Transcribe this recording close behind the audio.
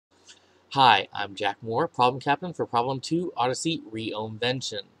Hi, I'm Jack Moore, Problem Captain for Problem 2, Odyssey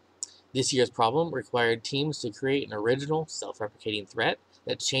Reinvention. This year's problem required teams to create an original, self-replicating threat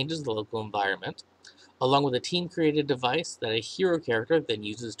that changes the local environment, along with a team-created device that a hero character then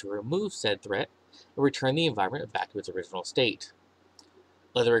uses to remove said threat and return the environment back to its original state.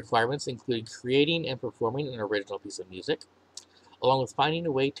 Other requirements included creating and performing an original piece of music, along with finding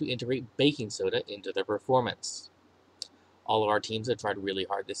a way to integrate baking soda into their performance. All of our teams have tried really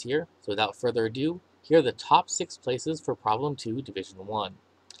hard this year, so without further ado, here are the top 6 places for Problem 2 Division 1.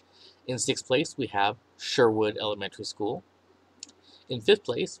 In 6th place, we have Sherwood Elementary School. In 5th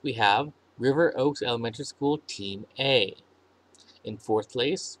place, we have River Oaks Elementary School Team A. In 4th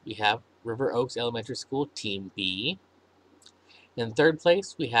place, we have River Oaks Elementary School Team B. In 3rd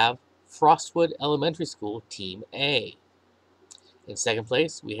place, we have Frostwood Elementary School Team A. In 2nd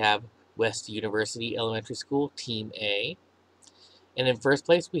place, we have West University Elementary School Team A. And in 1st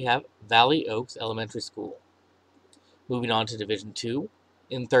place, we have Valley Oaks Elementary School. Moving on to Division 2,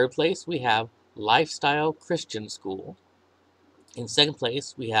 in 3rd place, we have Lifestyle Christian School. In 2nd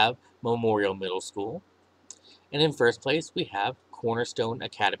place, we have Memorial Middle School. And in 1st place, we have Cornerstone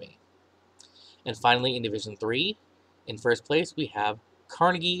Academy. And finally, in Division 3, in 1st place, we have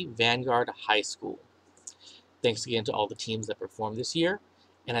Carnegie Vanguard High School. Thanks again to all the teams that performed this year,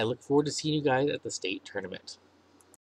 and I look forward to seeing you guys at the state tournament.